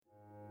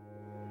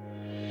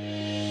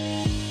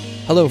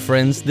Hello,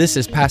 friends. This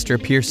is Pastor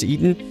Pierce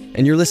Eaton,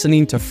 and you're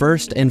listening to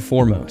First and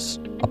Foremost,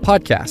 a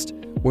podcast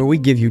where we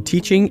give you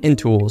teaching and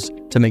tools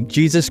to make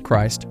Jesus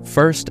Christ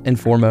first and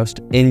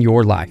foremost in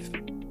your life.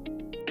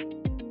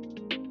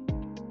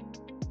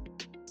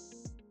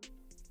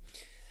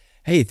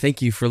 Hey,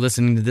 thank you for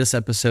listening to this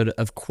episode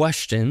of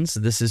Questions.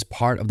 This is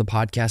part of the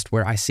podcast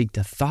where I seek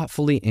to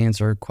thoughtfully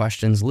answer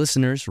questions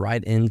listeners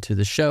write into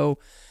the show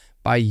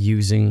by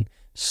using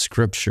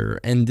Scripture.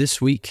 And this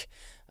week,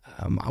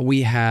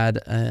 we had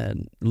a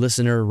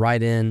listener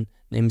write in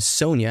named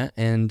Sonia,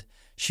 and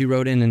she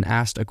wrote in and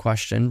asked a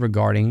question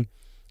regarding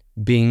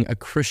being a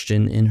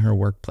Christian in her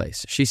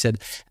workplace. She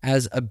said,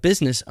 as a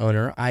business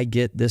owner, I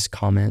get this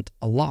comment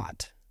a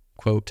lot.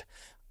 Quote,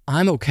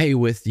 I'm okay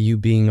with you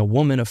being a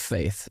woman of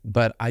faith,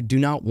 but I do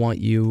not want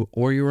you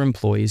or your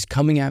employees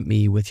coming at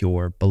me with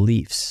your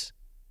beliefs.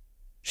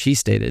 She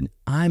stated,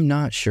 I'm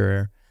not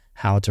sure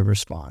how to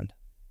respond.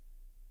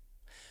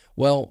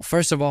 Well,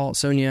 first of all,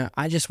 Sonia,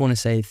 I just want to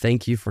say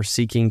thank you for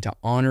seeking to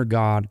honor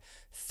God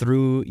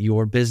through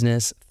your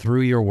business,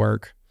 through your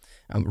work.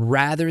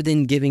 Rather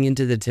than giving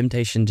into the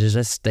temptation to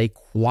just stay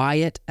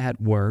quiet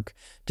at work,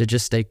 to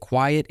just stay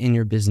quiet in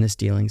your business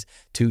dealings,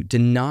 to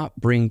not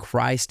bring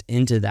Christ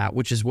into that,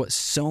 which is what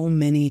so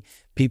many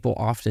people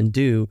often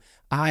do,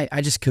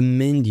 I just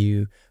commend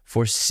you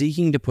for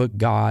seeking to put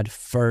God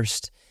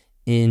first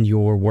in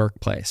your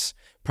workplace.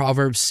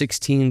 Proverbs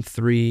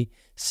 16:3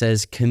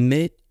 says,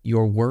 commit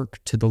your work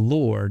to the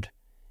Lord,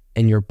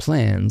 and your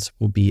plans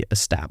will be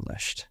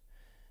established.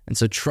 And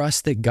so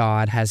trust that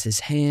God has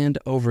his hand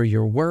over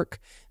your work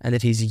and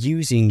that he's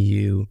using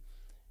you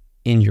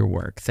in your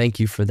work. Thank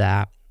you for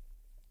that.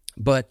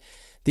 But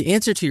the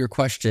answer to your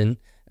question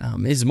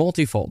is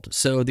multifold.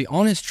 So the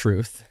honest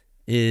truth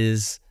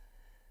is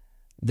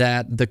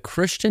that the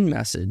Christian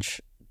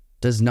message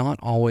does not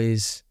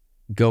always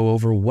go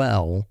over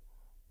well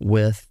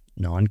with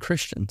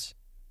non-Christians.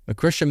 A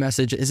Christian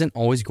message isn't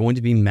always going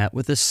to be met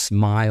with a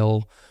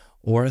smile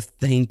or a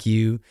thank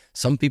you.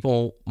 Some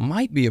people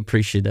might be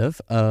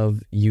appreciative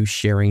of you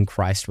sharing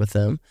Christ with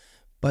them,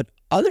 but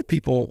other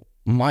people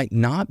might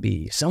not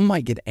be. Some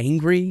might get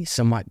angry,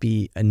 some might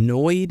be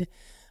annoyed,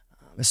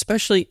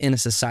 especially in a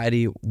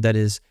society that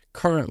is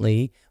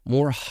currently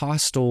more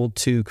hostile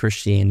to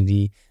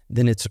Christianity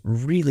than it's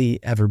really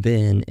ever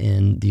been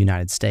in the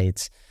United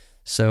States.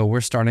 So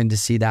we're starting to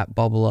see that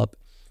bubble up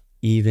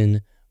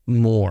even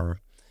more.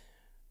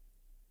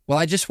 Well,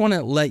 I just want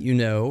to let you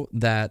know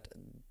that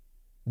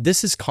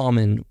this is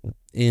common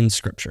in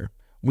Scripture.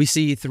 We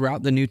see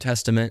throughout the New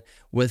Testament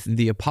with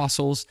the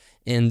apostles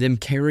and them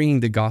carrying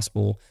the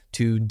gospel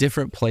to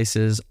different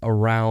places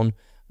around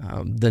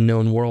the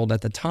known world at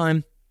the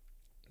time,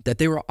 that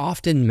they were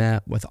often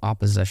met with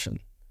opposition.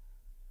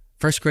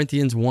 1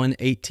 Corinthians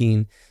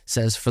 1:18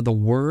 says, for the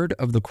word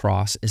of the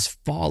cross is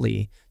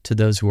folly to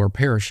those who are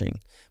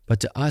perishing,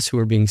 but to us who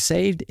are being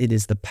saved, it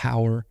is the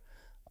power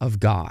of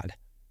God.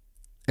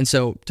 And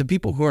so to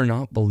people who are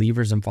not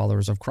believers and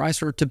followers of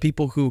Christ, or to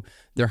people who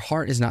their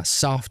heart is not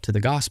soft to the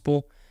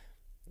gospel,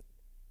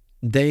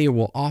 they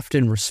will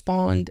often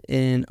respond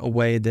in a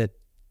way that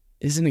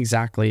isn't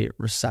exactly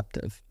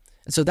receptive.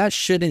 And so that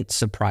shouldn't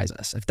surprise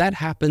us. If that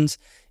happens,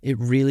 it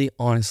really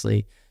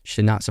honestly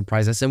should not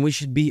surprise us. And we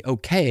should be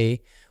okay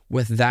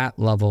with that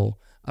level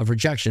of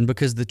rejection,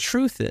 because the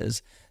truth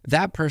is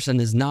that person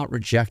is not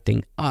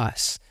rejecting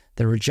us.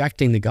 They're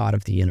rejecting the God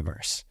of the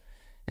universe.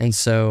 And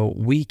so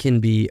we can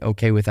be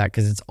okay with that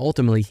because it's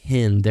ultimately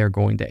him they're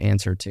going to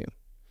answer to.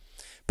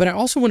 But I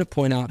also want to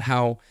point out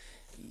how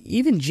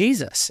even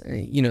Jesus,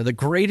 the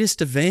greatest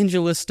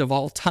evangelist of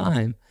all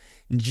time,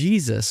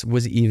 Jesus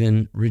was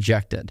even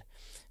rejected.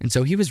 And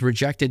so he was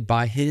rejected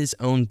by his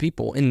own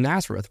people in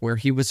Nazareth, where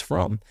he was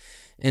from.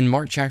 In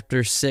Mark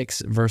chapter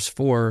 6, verse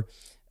 4,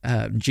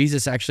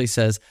 Jesus actually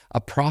says,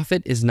 a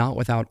prophet is not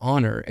without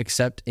honor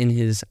except in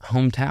his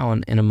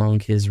hometown and among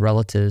his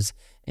relatives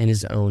and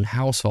his own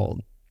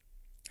household.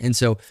 And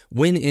so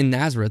when in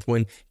Nazareth,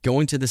 when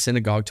going to the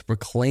synagogue to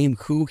proclaim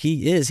who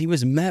he is, he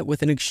was met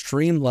with an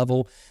extreme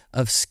level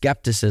of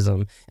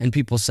skepticism and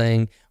people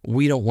saying,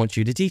 we don't want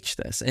you to teach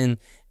this. And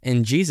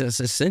Jesus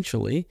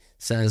essentially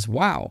says,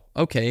 wow,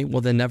 okay,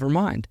 well then never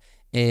mind.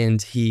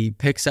 And he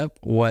picks up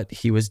what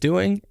he was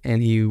doing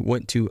and he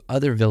went to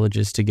other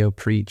villages to go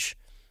preach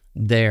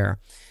there.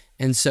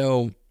 And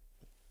so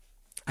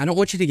I don't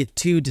want you to get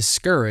too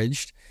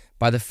discouraged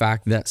by the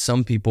fact that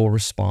some people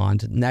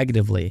respond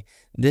negatively.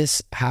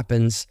 This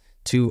happens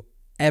to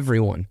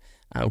everyone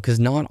because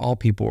not all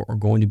people are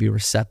going to be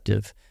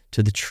receptive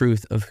to the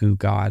truth of who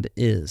God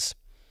is.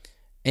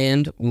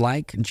 And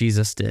like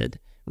Jesus did,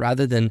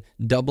 rather than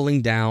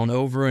doubling down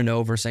over and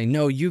over saying,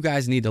 no, you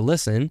guys need to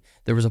listen,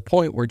 there was a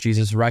point where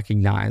Jesus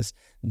recognized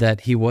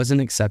that he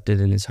wasn't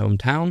accepted in his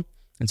hometown.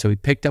 And so he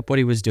picked up what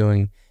he was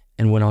doing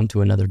and went on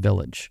to another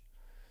village.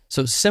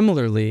 So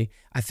similarly,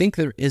 I think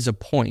there is a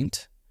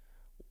point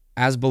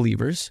as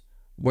believers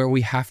where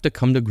we have to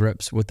come to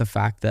grips with the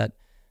fact that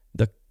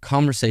the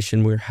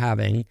conversation we're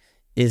having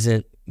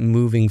isn't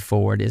moving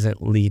forward,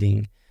 isn't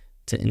leading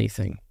to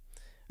anything.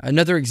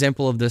 Another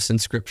example of this in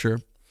Scripture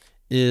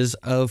is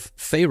of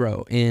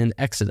Pharaoh in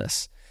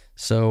Exodus.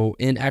 So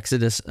in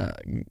Exodus,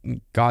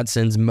 God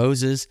sends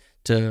Moses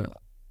to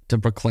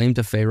proclaim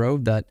to Pharaoh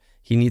that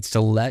he needs to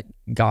let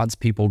God's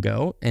people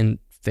go. And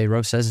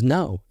Pharaoh says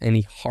no, and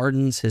he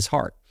hardens his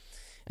heart.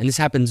 And this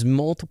happens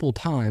multiple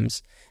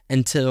times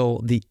until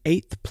the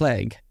 8th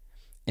plague.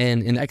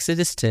 And in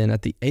Exodus 10,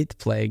 at the 8th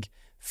plague,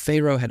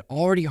 Pharaoh had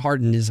already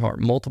hardened his heart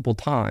multiple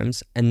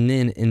times. And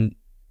then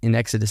in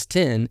Exodus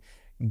 10,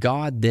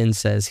 God then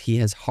says he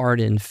has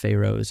hardened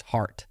Pharaoh's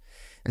heart.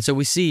 And so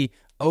we see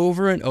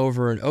over and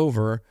over and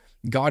over,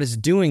 God is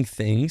doing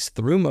things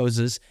through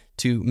Moses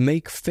to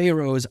make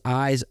Pharaoh's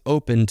eyes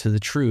open to the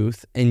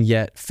truth, and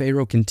yet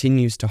Pharaoh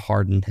continues to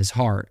harden his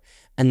heart.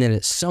 And then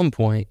at some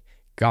point,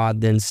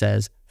 God then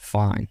says,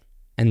 fine,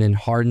 and then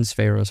hardens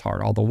Pharaoh's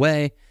heart all the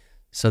way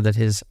so that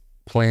his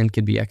plan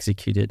could be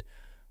executed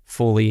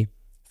fully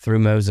through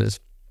Moses.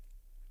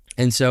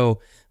 And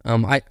so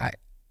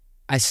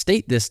I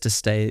state this to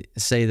say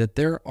that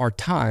there are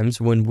times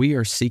when we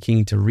are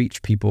seeking to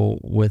reach people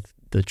with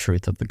the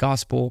truth of the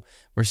gospel.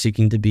 We're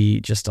seeking to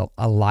be just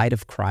a light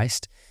of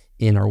Christ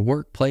in our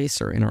workplace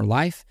or in our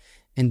life,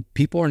 and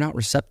people are not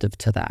receptive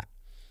to that.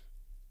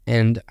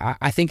 And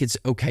I think it's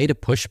okay to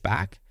push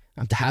back,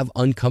 to have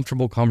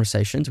uncomfortable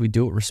conversations. We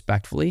do it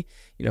respectfully.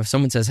 If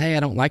someone says, hey,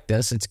 I don't like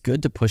this, it's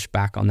good to push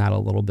back on that a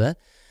little bit.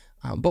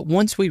 But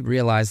once we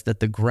realize that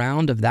the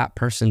ground of that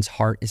person's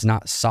heart is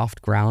not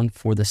soft ground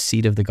for the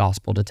seed of the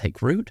gospel to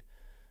take root,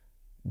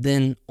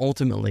 then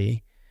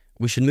ultimately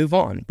we should move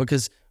on,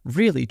 because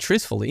really,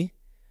 truthfully,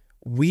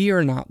 we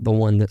are not the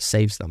one that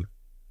saves them.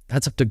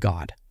 That's up to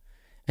God.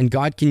 And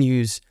God can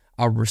use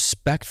our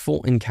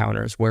respectful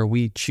encounters where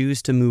we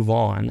choose to move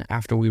on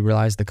after we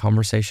realize the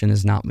conversation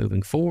is not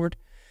moving forward.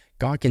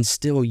 God can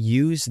still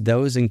use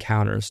those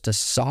encounters to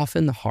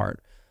soften the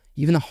heart,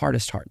 even the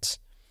hardest hearts,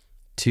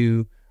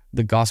 to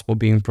the gospel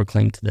being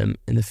proclaimed to them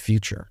in the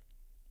future.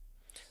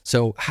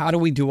 So how do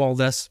we do all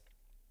this?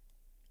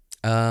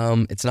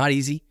 It's not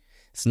easy.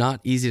 It's not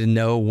easy to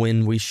know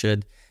when we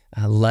should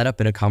let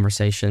up in a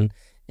conversation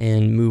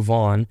and move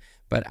on.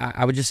 But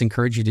I would just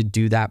encourage you to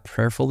do that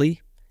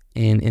prayerfully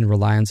and in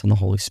reliance on the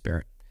Holy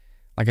Spirit.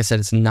 Like I said,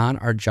 it's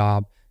not our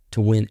job to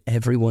win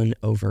everyone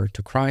over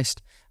to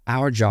Christ.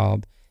 Our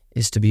job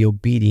is to be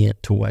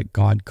obedient to what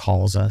God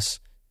calls us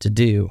to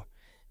do.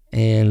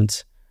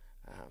 And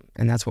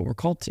that's what we're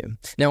called to.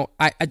 Now,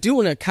 I do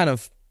want to kind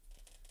of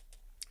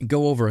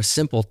go over a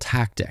simple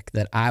tactic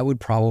that I would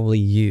probably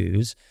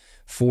use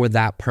for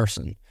that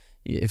person.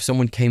 If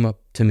someone came up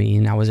to me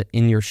and I was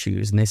in your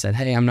shoes and they said,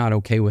 hey, I'm not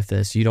okay with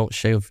this, you don't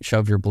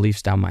shove your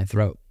beliefs down my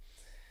throat,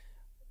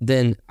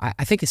 then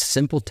I think a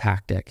simple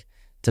tactic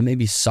to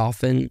maybe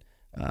soften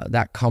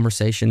that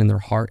conversation in their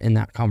heart in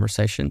that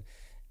conversation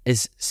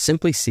is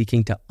simply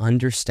seeking to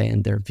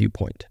understand their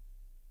viewpoint.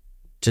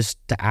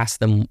 Just to ask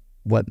them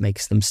what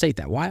makes them state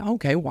that.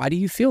 Why do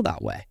you feel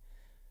that way?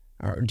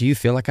 Or do you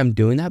feel like I'm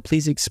doing that?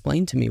 Please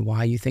explain to me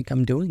why you think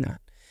I'm doing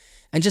that.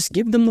 And just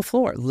give them the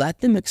floor.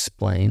 Let them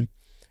explain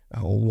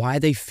why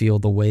they feel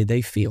the way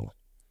they feel.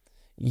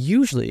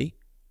 Usually,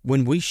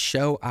 when we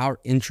show our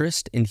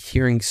interest in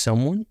hearing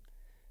someone,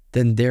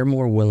 then they're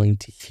more willing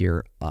to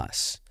hear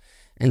us.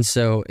 And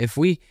so if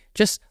we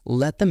just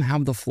let them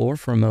have the floor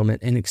for a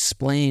moment and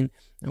explain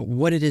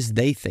what it is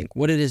they think,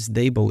 what it is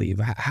they believe,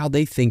 how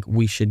they think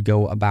we should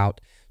go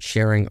about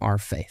sharing our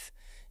faith.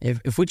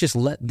 If we just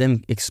let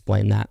them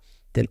explain that,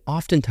 then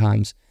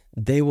oftentimes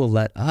they will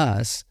let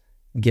us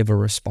give a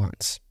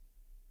response.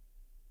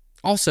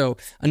 Also,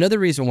 another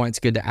reason why it's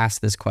good to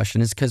ask this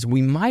question is because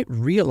we might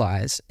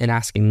realize, in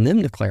asking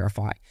them to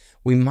clarify,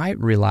 we might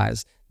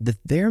realize that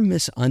they're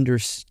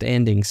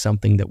misunderstanding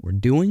something that we're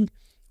doing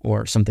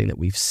or something that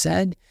we've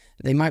said.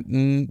 They might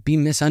be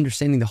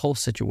misunderstanding the whole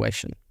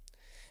situation.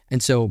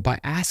 And so by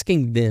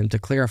asking them to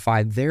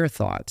clarify their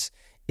thoughts,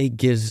 it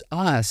gives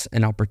us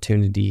an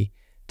opportunity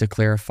to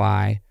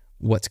clarify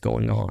what's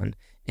going on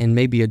and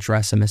maybe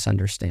address a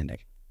misunderstanding.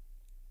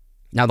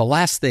 Now, the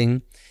last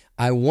thing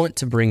I want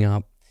to bring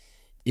up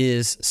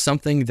is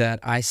something that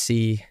I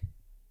see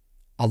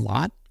a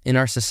lot in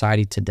our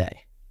society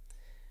today.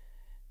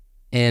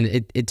 And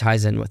it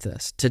ties in with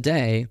this.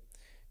 Today,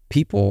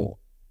 people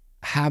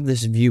have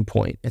this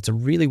viewpoint. It's a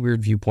really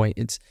weird viewpoint.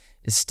 It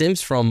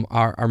stems from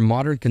our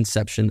modern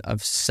conception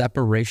of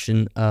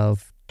separation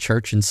of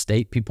church and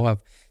state. People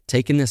have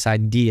taken this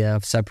idea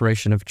of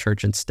separation of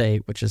church and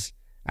state, which is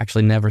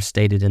actually never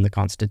stated in the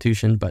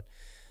Constitution, but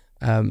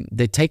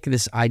they take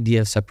this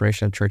idea of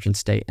separation of church and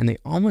state and they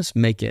almost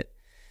make it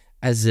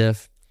as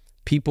if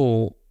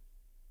people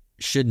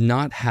should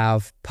not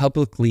have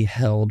publicly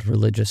held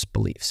religious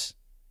beliefs.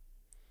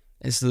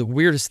 It's the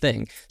weirdest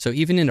thing. So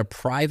even in a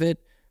private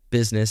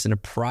business, in a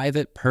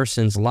private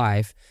person's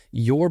life,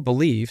 your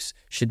beliefs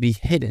should be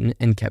hidden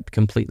and kept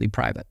completely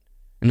private.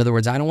 In other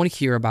words, I don't want to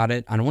hear about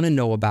it. I don't want to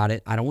know about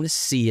it. I don't want to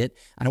see it.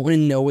 I don't want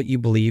to know what you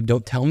believe.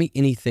 Don't tell me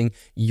anything.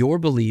 Your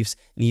beliefs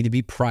need to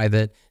be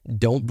private.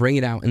 Don't bring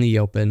it out in the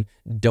open.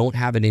 Don't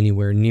have it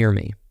anywhere near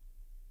me.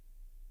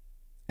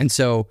 And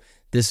so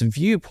this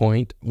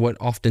viewpoint, what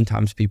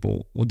oftentimes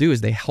people will do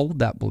is they hold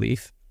that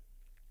belief,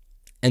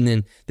 and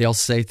then they'll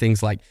say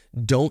things like,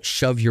 don't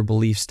shove your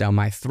beliefs down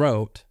my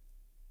throat.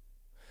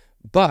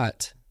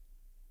 But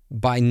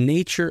by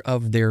nature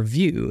of their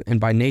view and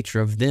by nature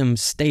of them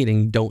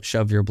stating, don't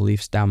shove your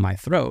beliefs down my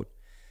throat,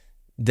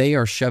 they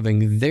are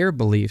shoving their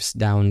beliefs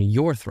down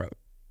your throat,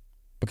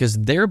 because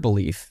their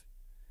belief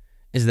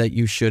is that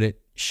you shouldn't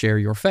share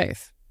your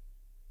faith.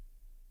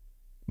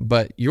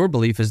 But your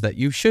belief is that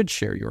you should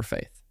share your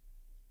faith.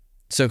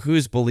 So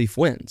whose belief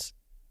wins?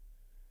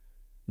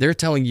 They're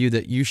telling you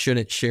that you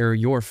shouldn't share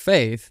your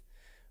faith,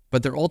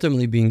 but they're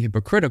ultimately being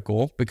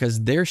hypocritical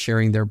because they're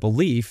sharing their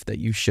belief that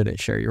you shouldn't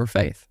share your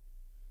faith.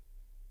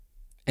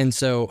 And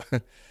so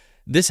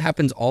this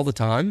happens all the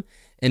time,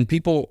 and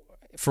people,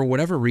 for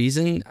whatever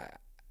reason,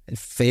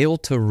 fail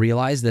to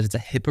realize that it's a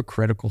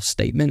hypocritical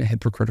statement, a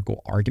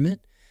hypocritical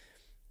argument,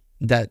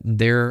 that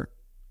they're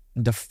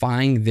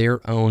defying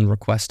their own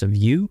request of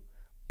you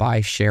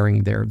by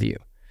sharing their view.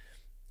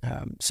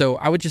 So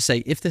I would just say,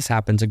 if this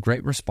happens, a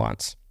great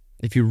response,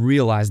 if you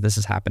realize this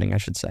is happening, I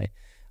should say,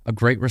 a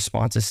great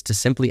response is to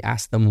simply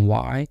ask them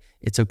why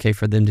it's okay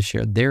for them to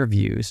share their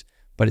views,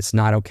 but it's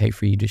not okay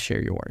for you to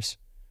share yours.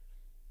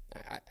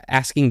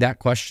 Asking that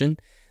question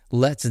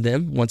lets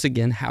them, once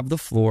again, have the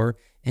floor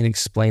and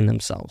explain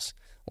themselves.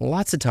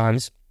 Lots of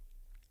times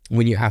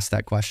when you ask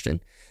that question,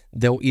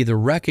 they'll either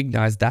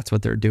recognize that's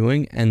what they're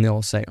doing and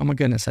they'll say, oh my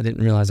goodness, I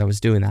didn't realize I was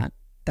doing that.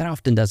 That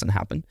often doesn't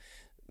happen.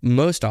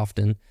 Most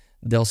often,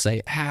 they'll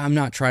say, I'm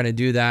not trying to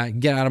do that.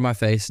 Get out of my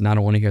face, and I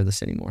don't want to hear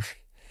this anymore.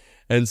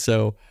 And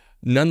so,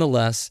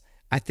 nonetheless,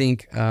 I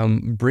think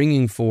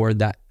bringing forward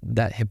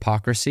that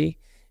hypocrisy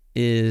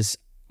is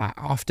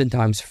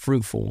oftentimes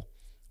fruitful,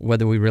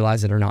 whether we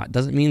realize it or not.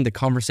 Doesn't mean the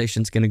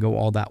conversation's going to go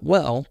all that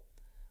well,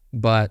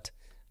 but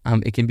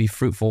it can be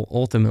fruitful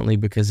ultimately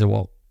because it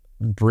will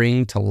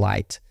bring to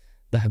light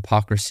the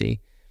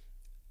hypocrisy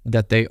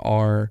that they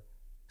are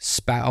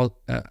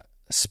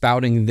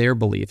spouting their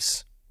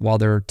beliefs while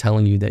they're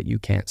telling you that you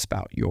can't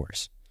spout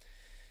yours.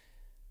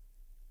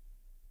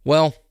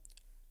 Well,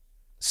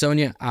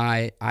 Sonia,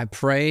 I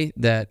pray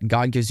that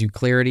God gives you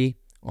clarity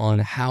on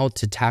how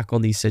to tackle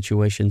these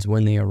situations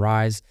when they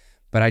arise,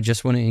 but I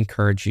just want to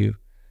encourage you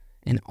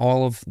and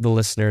all of the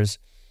listeners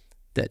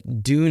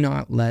that do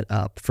not let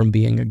up from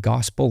being a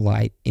gospel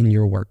light in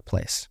your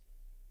workplace.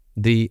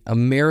 The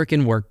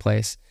American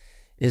workplace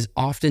is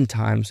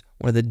oftentimes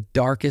one of the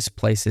darkest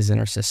places in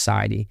our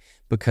society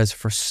because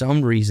for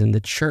some reason the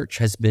church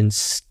has been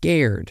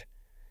scared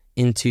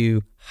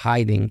into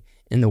hiding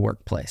in the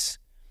workplace.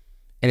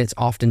 And it's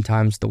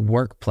oftentimes the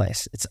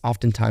workplace. It's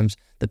oftentimes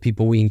the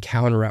people we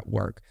encounter at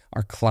work,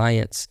 our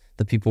clients,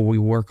 the people we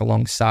work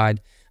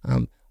alongside.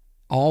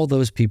 All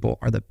those people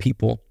are the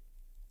people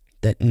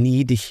that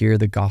need to hear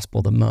the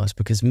gospel the most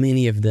because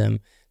many of them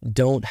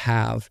don't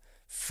have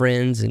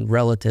friends and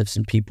relatives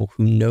and people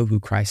who know who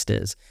Christ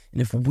is.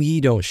 And if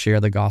we don't share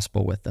the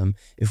gospel with them,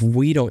 if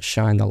we don't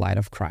shine the light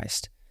of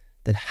Christ,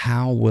 then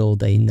how will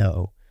they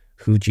know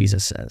who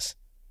Jesus is?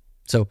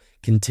 So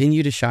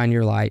continue to shine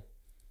your light,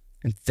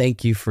 and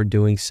thank you for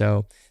doing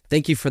so.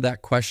 Thank you for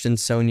that question,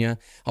 Sonia.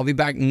 I'll be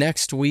back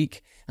next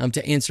week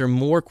to answer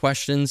more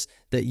questions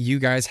that you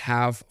guys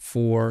have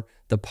for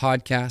the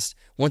podcast.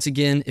 Once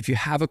again, if you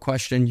have a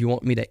question you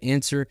want me to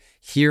answer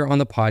here on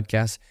the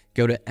podcast,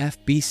 go to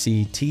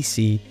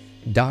fbctc.com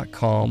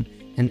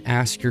and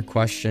ask your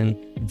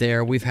question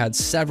there. We've had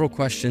several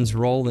questions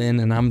roll in,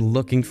 and I'm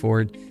looking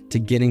forward to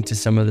getting to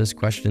some of those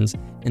questions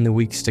in the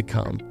weeks to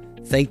come.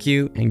 Thank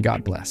you, and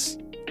God bless.